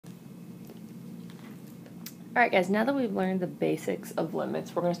Alright guys, now that we've learned the basics of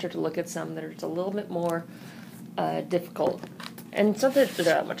limits, we're going to start to look at some that are just a little bit more difficult. And it's not that they're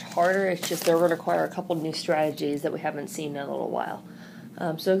that much harder, it's just they're going to require a couple new strategies that we haven't seen in a little while.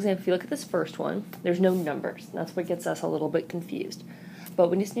 So example, if you look at this first one, there's no numbers. That's what gets us a little bit confused. But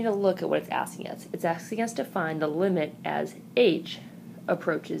we just need to look at what it's asking us. It's asking us to find the limit as h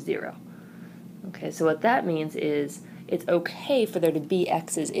approaches 0. Okay, so what that means is it's okay for there to be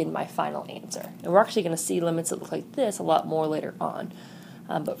x's in my final answer. And we're actually going to see limits that look like this a lot more later on.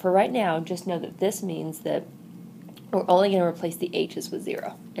 But for right now, just know that this means that we're only going to replace the h's with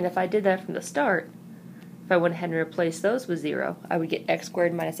 0. And if I did that from the start, if I went ahead and replaced those with 0, I would get x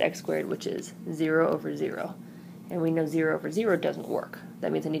squared minus x squared, which is 0 over 0. And we know 0 over 0 doesn't work.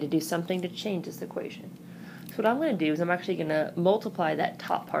 That means I need to do something to change this equation. So what I'm going to do is I'm actually going to multiply that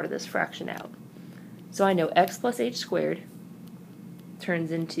top part of this fraction out. So I know x plus h squared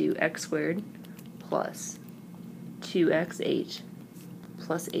turns into x squared plus 2xh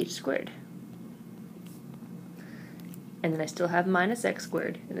plus h squared. And then I still have minus x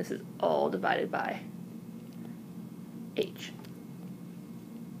squared, and this is all divided by h.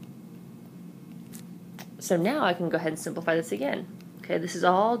 So now I can go ahead and simplify this again. Okay, this is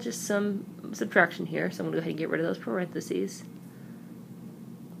all just some subtraction here, so I'm going to go ahead and get rid of those parentheses.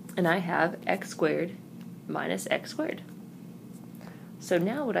 And I have x squared minus x squared. So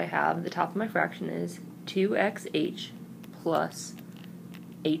now what I have at the top of my fraction is 2xh plus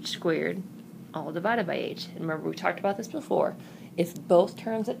h squared all divided by h. And remember, we talked about this before. If both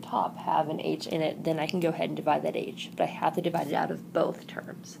terms at top have an h in it, then I can go ahead and divide that h. But I have to divide it out of both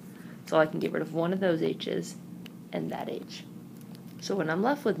terms. So I can get rid of one of those h's and that h. So what I'm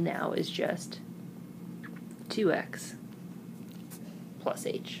left with now is just 2x plus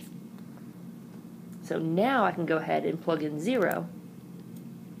h. So now I can go ahead and plug in 0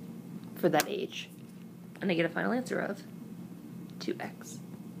 for that h, and I get a final answer of 2x.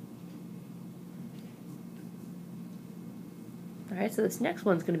 Alright, so this next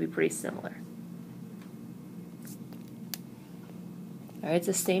one's going to be pretty similar. Alright, it's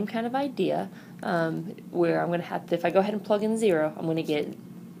the same kind of idea, where I'm going to have to, if I go ahead and plug in 0, I'm going to get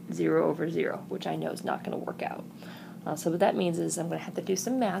 0 over 0, which I know is not going to work out. So what that means is I'm going to have to do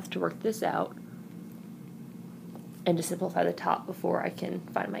some math to work this out, and to simplify the top before I can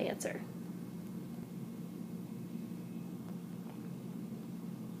find my answer.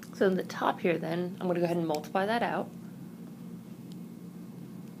 So in the top here then, I'm going to go ahead and multiply that out.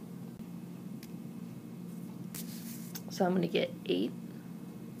 So I'm going to get 8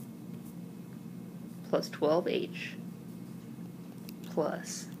 plus 12h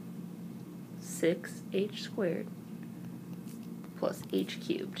plus 6h squared plus h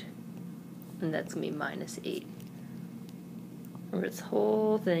cubed. And that's going to be minus 8. Remember, this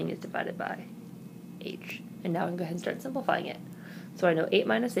whole thing is divided by h. And now I can go ahead and start simplifying it. So I know 8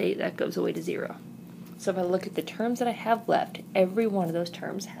 minus 8, that goes away to 0. So if I look at the terms that I have left, every one of those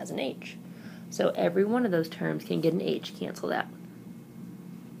terms has an h. So every one of those terms can get an h canceled out.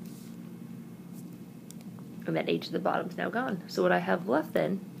 And that h at the bottom is now gone. So what I have left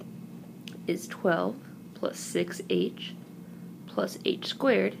then is 12 plus 6h plus h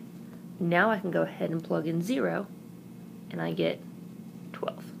squared. Now I can go ahead and plug in 0, and I get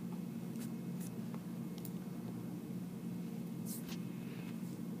 12.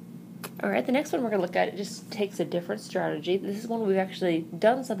 Alright, the next one we're going to look at, it just takes a different strategy. This is one we've actually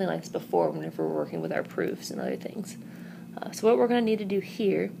done something like this before whenever we're working with our proofs and other things. So what we're going to need to do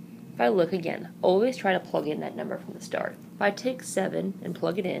here, if I look again, always try to plug in that number from the start. If I take 7 and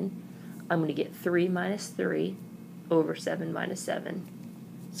plug it in, I'm going to get 3 minus 3 over 7 minus 7.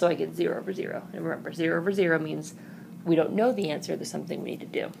 So I get 0 over 0. And remember, 0 over 0 means we don't know the answer, there's something we need to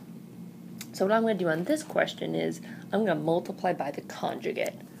do. So what I'm going to do on this question is I'm going to multiply by the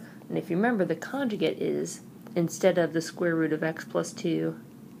conjugate. And if you remember, the conjugate is, instead of the square root of x plus 2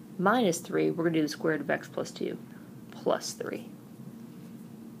 minus 3, we're going to do the square root of x plus 2 plus 3.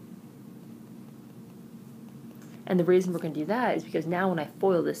 And the reason we're going to do that is because now when I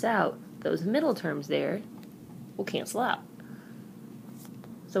FOIL this out, those middle terms there will cancel out.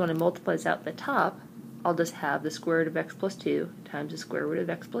 So when I multiply this out at the top, I'll just have the square root of x plus 2 times the square root of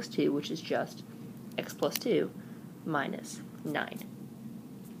x plus 2, which is just x plus 2 minus 9.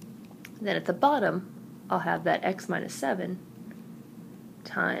 Then at the bottom, I'll have that x minus 7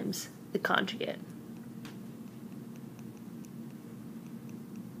 times the conjugate.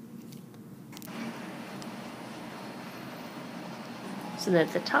 So then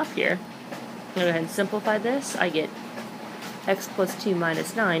at the top here, I'm going to go ahead and simplify this. I get x plus 2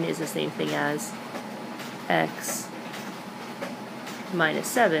 minus 9 is the same thing as x minus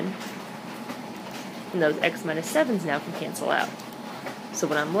 7 And those x minus 7s now can cancel out. So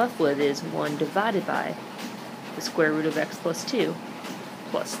what I'm left with is 1 divided by the square root of x plus 2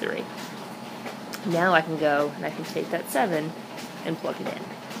 plus 3. Now I can go and I can take that 7 and plug it in.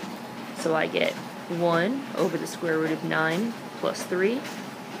 So I get 1 over the square root of 9 plus 3,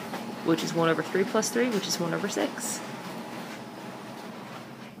 which is 1 over 3 plus 3, which is 1 over 6.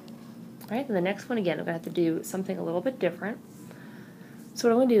 Alright, and the next one, again, I'm going to have to do something a little bit different. So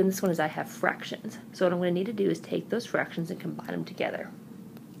what I'm going to do in this one is I have fractions. So what I'm going to need to do is take those fractions and combine them together.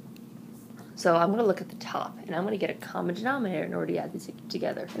 So I'm going to look at the top, and I'm going to get a common denominator in order to add these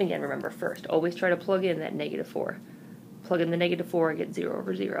together. And again, remember first, always try to plug in that negative 4. Plug in the negative 4, I get 0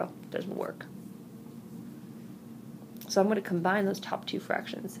 over 0. Doesn't work. So I'm going to combine those top two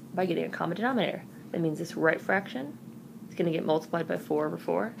fractions by getting a common denominator. That means this right fraction is going to get multiplied by 4 over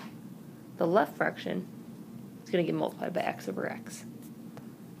 4. The left fraction is going to get multiplied by x over x.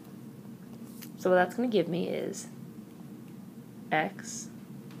 So what that's going to give me is x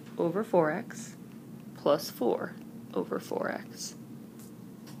over 4x plus 4 over 4x,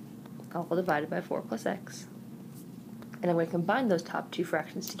 all divided by 4 plus x. And I'm going to combine those top two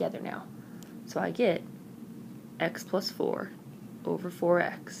fractions together now. So I get x plus 4 over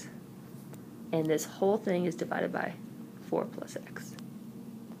 4x. And this whole thing is divided by 4 plus x.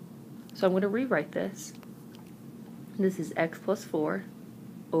 So I'm going to rewrite this. This is x plus 4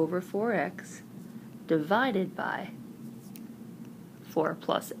 over 4x divided by 4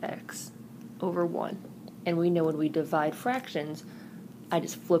 plus x over 1. And we know when we divide fractions, I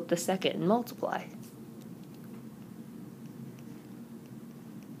just flip the second and multiply.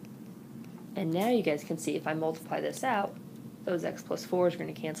 And now you guys can see if I multiply this out, those x plus 4s are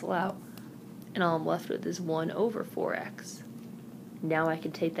going to cancel out, and all I'm left with is 1 over 4x. Now I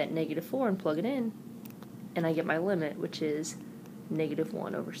can take that negative 4 and plug it in, and I get my limit, which is negative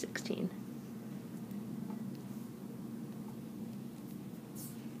 1 over 16.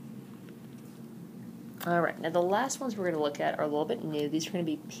 Alright, now the last ones we're going to look at are a little bit new. These are going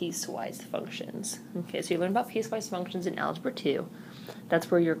to be piecewise functions. Okay, so you learned about piecewise functions in Algebra 2.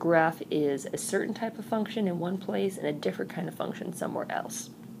 That's where your graph is a certain type of function in one place and a different kind of function somewhere else.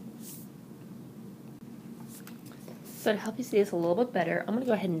 So to help you see this a little bit better, I'm going to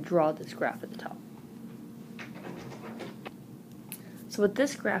go ahead and draw this graph at the top. So what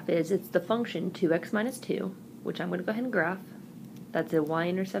this graph is, it's the function 2x minus 2, which I'm going to go ahead and graph. That's a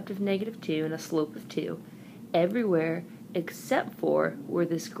y-intercept of negative 2 and a slope of 2, everywhere except for where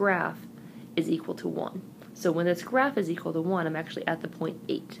this graph is equal to 1. So when this graph is equal to 1, I'm actually at the point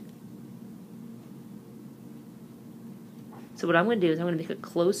 8. So what I'm going to do is I'm going to make a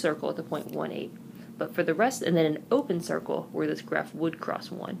closed circle at the point 1, 8. But for the rest, and then an open circle where this graph would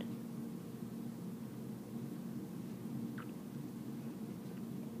cross 1.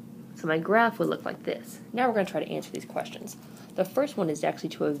 So my graph would look like this. Now we're going to try to answer these questions. The first one is actually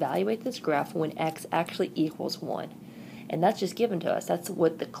to evaluate this graph when x actually equals 1. And that's just given to us. That's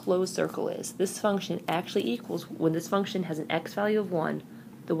what the closed circle is. This function actually equals, when this function has an x value of 1,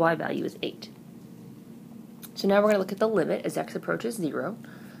 the y value is 8. So now we're going to look at the limit as x approaches 0.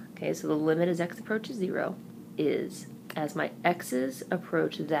 Okay, so the limit as x approaches 0 is, as my x's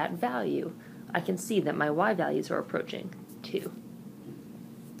approach that value, I can see that my y values are approaching 2.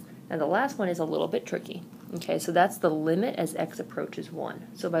 Now the last one is a little bit tricky. Okay, so that's the limit as x approaches 1.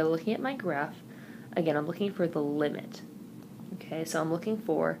 So by looking at my graph, again, I'm looking for the limit. Okay, so I'm looking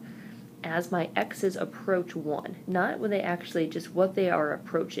for as my x's approach 1, not when they actually, just what they are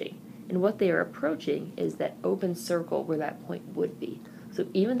approaching. And what they are approaching is that open circle where that point would be. So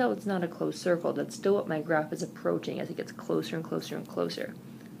even though it's not a closed circle, that's still what my graph is approaching as it gets closer and closer and closer.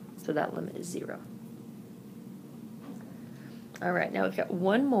 So that limit is 0. Alright, now we've got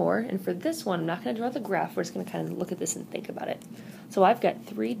one more, and for this one, I'm not going to draw the graph, we're just going to kind of look at this and think about it. So I've got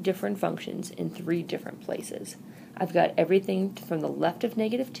 3 different functions in 3 different places. I've got everything from the left of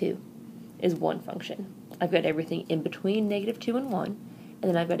negative 2 is one function. I've got everything in between negative 2 and 1, and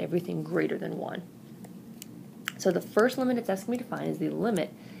then I've got everything greater than 1. So the first limit it's asking me to find is the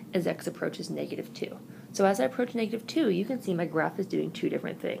limit as x approaches negative 2. So as I approach negative 2, you can see my graph is doing 2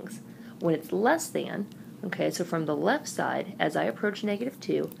 different things. When it's less than, okay, so from the left side, as I approach negative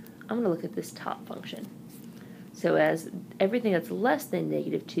 2, I'm going to look at this top function. So as everything that's less than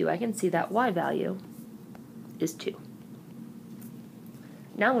negative 2, I can see that y value is 2.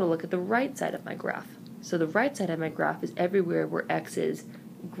 Now I'm going to look at the right side of my graph. So the right side of my graph is everywhere where x is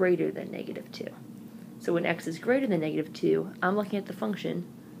greater than negative 2. So when x is greater than negative 2, I'm looking at the function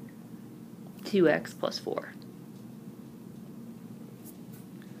 2x plus 4.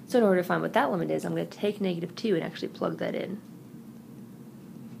 So in order to find what that limit is, I'm going to take negative 2 and actually plug that in.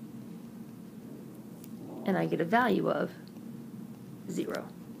 and I get a value of 0.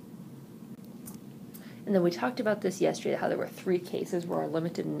 And then we talked about this yesterday, how there were 3 cases where our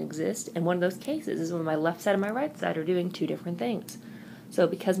limit didn't exist, and one of those cases is when my left side and my right side are doing 2 different things. So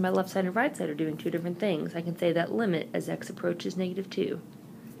because my left side and right side are doing 2 different things, I can say that limit as x approaches -2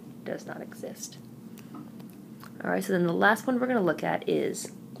 does not exist. Alright, so then the last one we're going to look at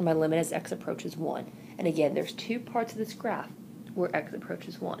is my limit as x approaches 1. And again, there's 2 parts of this graph where x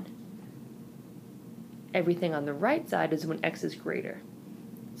approaches 1. Everything on the right side is when x is greater.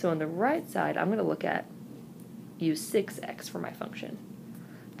 So on the right side, I'm going to look at use 6x for my function.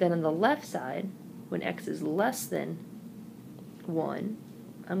 Then on the left side, when x is less than 1,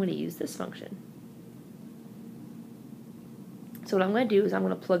 I'm going to use this function. So what I'm going to do is I'm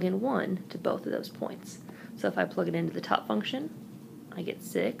going to plug in 1 to both of those points. So if I plug it into the top function, I get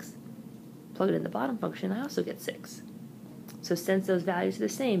 6. Plug it in the bottom function, I also get 6. So since those values are the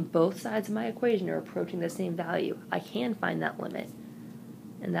same, both sides of my equation are approaching the same value. I can find that limit,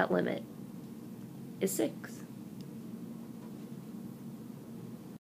 and that limit is 6.